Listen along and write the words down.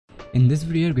In this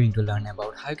video, you're going to learn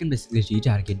about how you can basically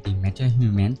retarget the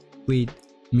Metahuman with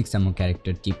Mixamo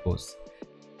character T-pose.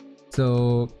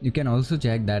 So you can also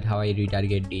check that how I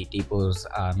retarget the T-pose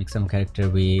Mixamo character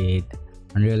with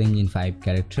Unreal Engine 5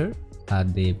 character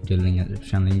at the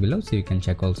link below, so you can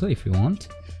check also if you want.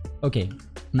 Okay,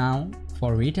 now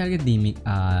for retarget the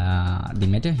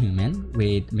Metahuman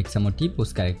with Mixamo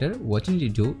T-pose character, what you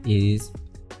need to do is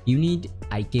you need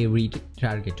IK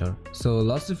Retargeter. So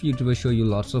lots of YouTubers show you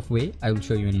lots of way. I will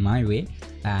show you in my way,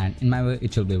 and in my way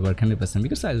it will be work 100%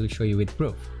 because I will show you with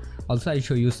proof. Also, I'll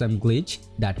show you some glitch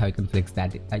that how you can fix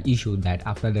that issue that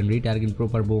after then retargeting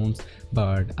proper bones,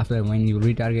 but after when you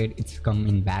retarget it's come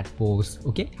in bad pose.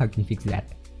 Okay, how you can fix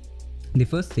that? The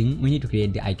first thing, we need to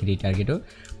create the IK Retargeter,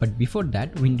 but before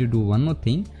that we need to do one more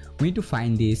thing. We need to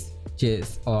find this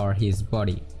chest or his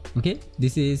body. Okay,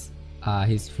 this is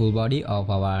his full body of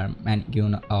our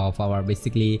mannequin of our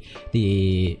basically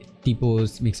the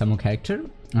T-pose Mixamo character,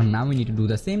 and now we need to do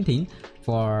the same thing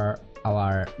for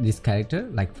our this character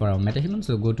like for our Metahuman.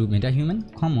 So go to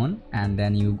Metahuman common, and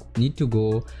then you need to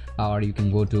go, or you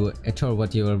can go to editor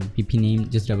whatever PP name,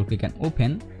 just double click and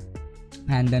open,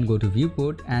 and then go to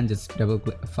viewport and just double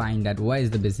click, find that why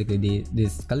is the basically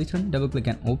this skeleton, double click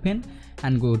and open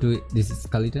and go to this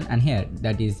skeleton, and here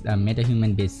that is a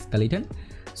Metahuman based skeleton.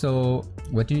 So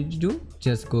what you need to do,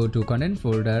 just go to content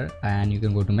folder and you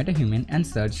can go to Metahuman and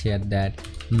search here that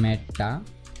Metahuman,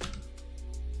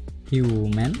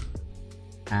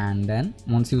 and then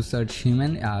once you search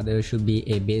human there should be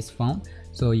a base form,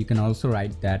 so you can also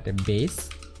write that base.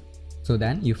 So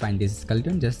then you find this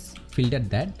skeleton, just filter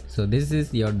that. So this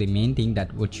is the main thing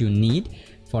that what you need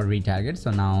for retarget.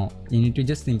 So now you need to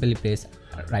just simply press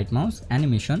right mouse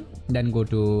animation, then go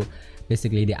to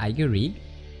basically the IK read,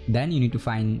 then you need to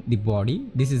find the body.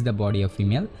 This is the body of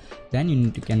female, then you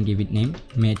need to can give it name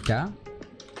Meta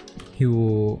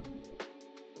Hue,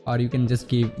 or you can just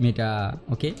give Meta,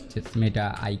 okay, just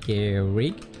Meta IK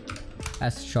rig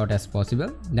as short as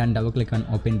possible, then double click on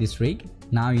open this rig.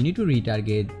 Now you need to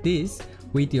retarget this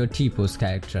with your T-pose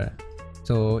character.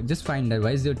 So just find that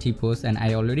why is your T-pose, and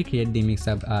I already created the mix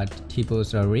up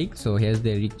T-pose rig. So here's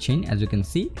the rig chain as you can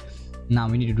see. Now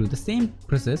we need to do the same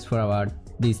process for our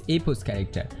this A-pose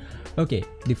character. Okay,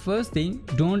 the first thing,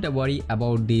 don't worry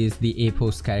about this the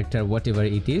A-pose character whatever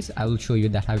it is. I will show you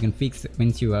that how you can fix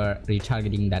once you are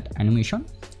retargeting that animation.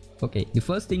 Okay, the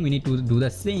first thing we need to do the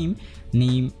same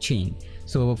name chain.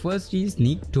 So first is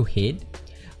neck to head.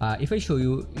 If I show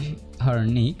you her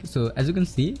neck, so as you can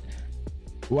see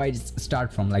why it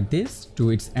start from like this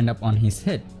to its end up on his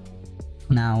head.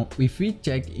 Now if we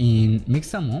check in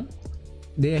Mixamo,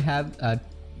 they have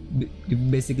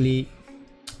basically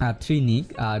three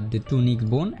neck, the two neck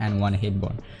bone and one head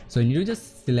bone. So you need to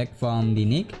just select from the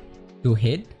neck to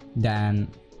head, then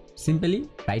simply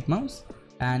right mouse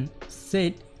and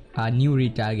set a new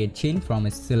retarget chain from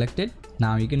a selected.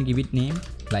 Now you can give it name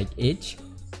like H.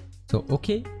 So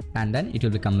okay, and then it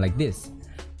will become like this.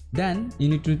 Then you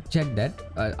need to check that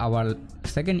our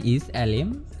second is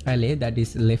LA, that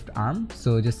is left arm.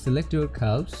 So just select your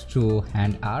curves to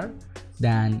hand R,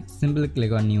 then simply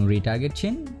click on new retarget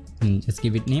chain and just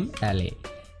give it name LA,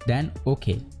 then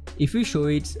okay. If you show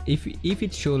it, if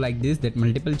it show like this that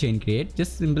multiple chain create,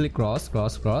 just simply cross,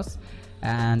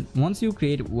 and once you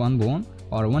create one bone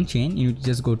or one chain, you need to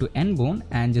just go to end bone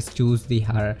and just choose the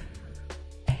her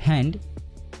hand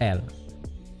L.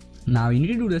 Now you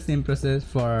need to do the same process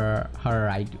for her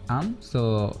right arm.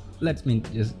 So let me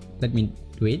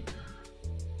do it.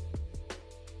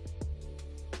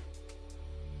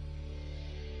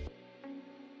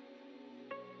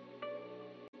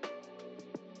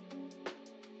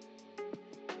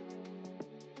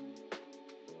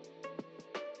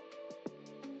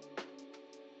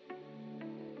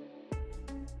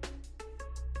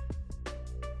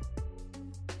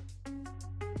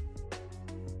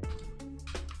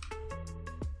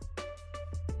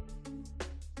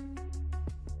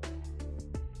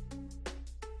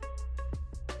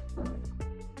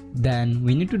 Then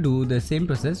we need to do the same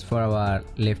process for our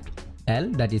left L,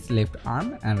 that is left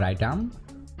arm and right arm.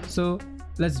 So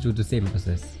let's do the same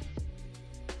process.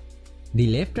 The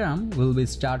left arm will be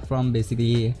start from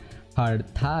basically her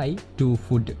thigh to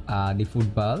foot, the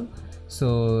football.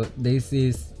 So this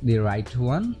is the right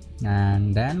one,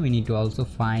 and then we need to also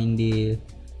find the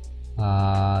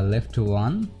left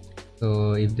one.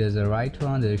 So if there's a right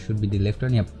one, there should be the left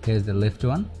one. Yep, here's the left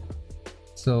one.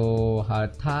 So her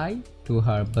thigh to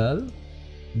her bell,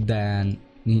 then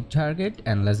need target,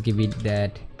 and let's give it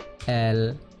that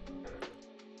L.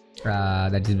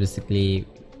 That is basically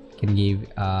can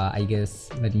give I guess,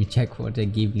 let me check what I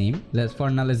give name. Let's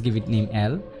give it name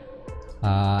L.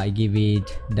 I give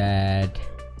it that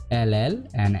LL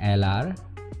and LR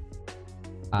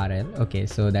RL. Okay,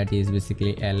 so that is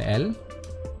basically LL,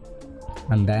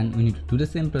 and then we need to do the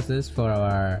same process for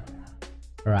our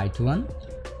right one.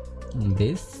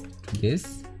 This to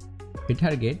this,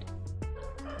 retarget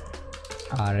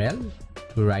RL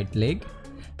to right leg,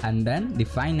 and then the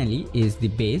finally is the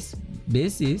base.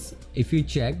 Base is, if you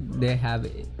check, they have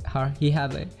he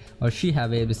have a, or she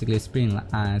have a basically spin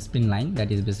line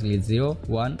that is basically 0,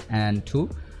 1 and 2.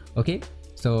 Okay,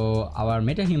 so our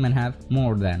metahuman have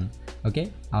more than,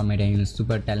 okay, our metahuman is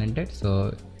super talented,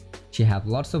 so she have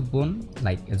lots of bone,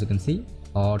 like as you can see,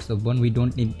 lots of bone. We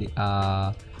don't need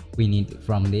we need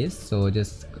from this, so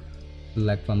just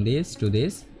select from this to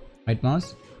this, right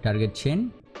mouse, target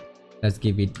chain, let's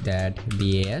give it that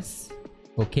BAS.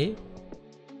 Okay,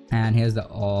 and here's the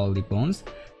all the bones.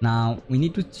 Now we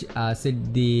need to set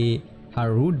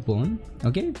her root bone,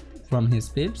 okay, from his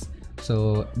pips.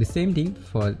 So the same thing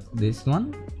for this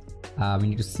one, we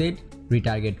need to set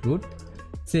retarget root,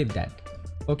 save that.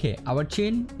 Okay, our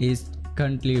chain is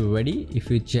currently ready. If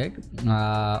you check,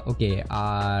 okay,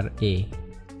 RA,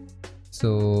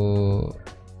 so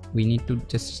we need to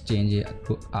just change it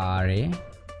to RA.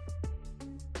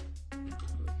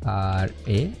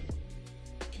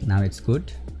 Now it's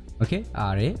good. Okay,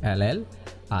 RA, LL,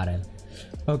 RL.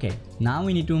 Okay, now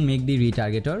we need to make the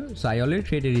retargeter. So I already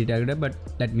created a retargeter, but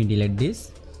let me delete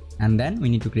this, and then we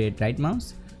need to create right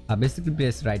mouse, basically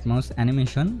press right mouse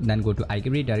animation, then go to IK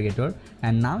retargeter,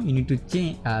 and now you need to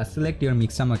change select your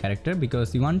Mixamo character,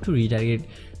 because you want to retarget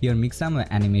your Mixamo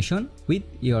animation with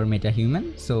your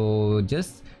metahuman. So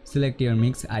just select your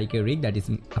mix IK rig, that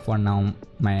is for now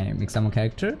my Mixamo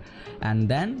character, and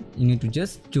then you need to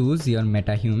just choose your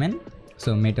metahuman,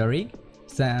 so meta rig.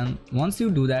 So once you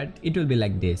do that, it will be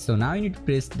like this. So now you need to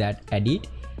press that edit,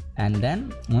 and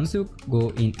then once you go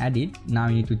in edit, now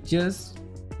you need to just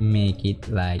make it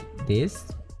like this.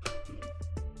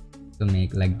 So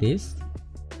make like this,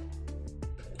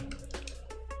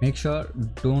 make sure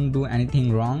don't do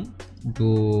anything wrong,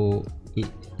 do it,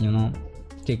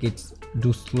 take it,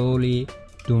 do slowly,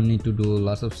 don't need to do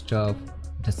lots of stuff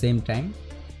at the same time.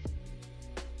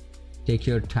 Take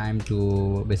your time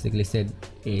to basically set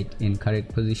it in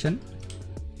correct position.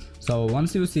 So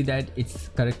once you see that it's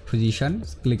correct position,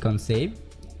 click on save,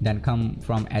 then come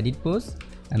from edit pose,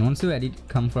 and once you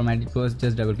come from edit pose,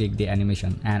 just double click the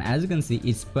animation, and as you can see,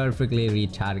 it's perfectly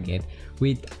retarget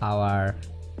with our,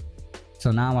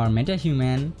 so now our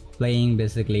metahuman playing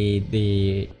basically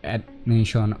the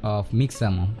animation of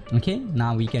Mixamo. Okay,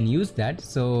 now we can use that.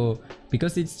 So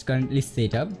because it's currently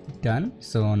set up, done,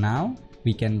 so now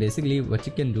we can basically, what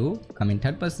you can do, come in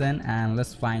third person and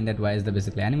let's find that why is the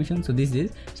basically animation. So this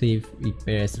is, so if we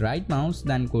press right mouse,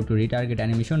 then go to retarget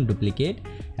animation, duplicate,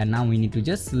 and now we need to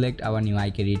just select our new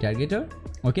IK retargeter.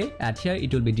 Okay, at here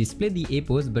it will be display the A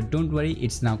pose, but don't worry,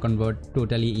 it's now convert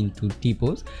totally into T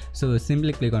pose. So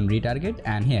simply click on retarget,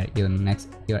 and here your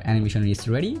animation is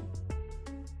ready.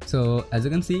 So as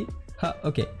you can see,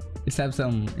 okay, it's have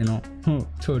some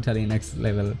totally next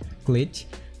level glitch.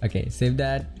 Okay, save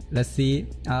that. Let's see.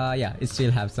 Yeah, it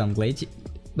still have some glitch,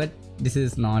 but this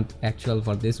is not actual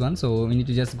for this one. So we need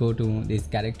to just go to this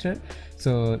character.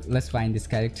 So let's find this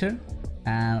character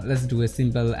and let's do a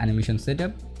simple animation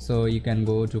setup. So you can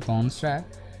go to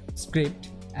construct script,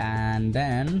 and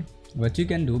then what you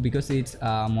can do, because it's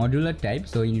a modular type,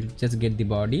 so you need to just get the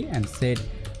body and set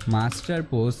master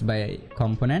pose by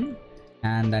component,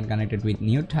 and then connect it with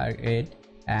new target,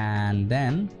 and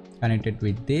then connect it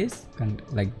with this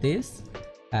like this,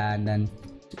 and then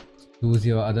choose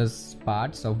your other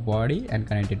parts of body and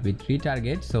connect it with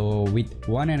retarget. So with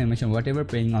one animation, whatever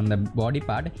playing on the body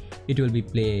part, it will be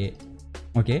play,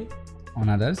 okay, on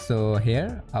others. So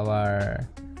here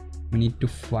we need to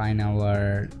find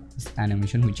our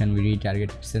animation which one we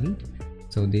retarget sent.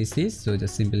 So this is, so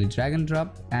just simply drag and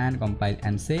drop and compile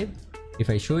and save. If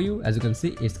I show you, as you can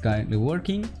see, it's currently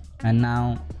working. And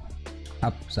now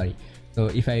so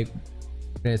if I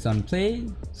press on play,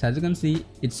 so as you can see,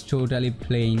 it's totally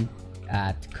playing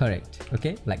at correct,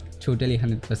 okay, like totally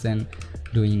 100%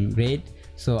 doing great.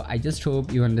 So I just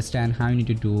hope you understand how you need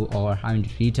to do, or how you need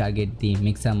to retarget the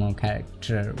Mixamo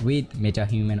character with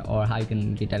metahuman, or how you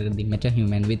can retarget the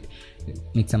metahuman with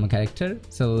Mixamo character.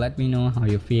 So let me know how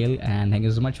you feel, and thank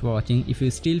you so much for watching. If you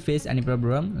still face any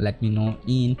problem, let me know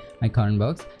in my comment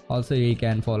box. Also, you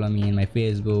can follow me in my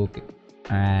Facebook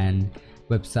and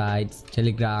websites,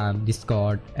 Telegram,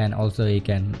 Discord, and also you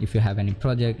can, if you have any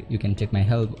project, you can check my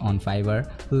help on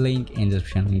Fiverr, link in the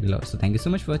description below. So thank you so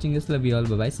much for watching this. Love you all.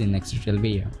 Bye bye. See you in next tutorial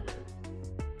video.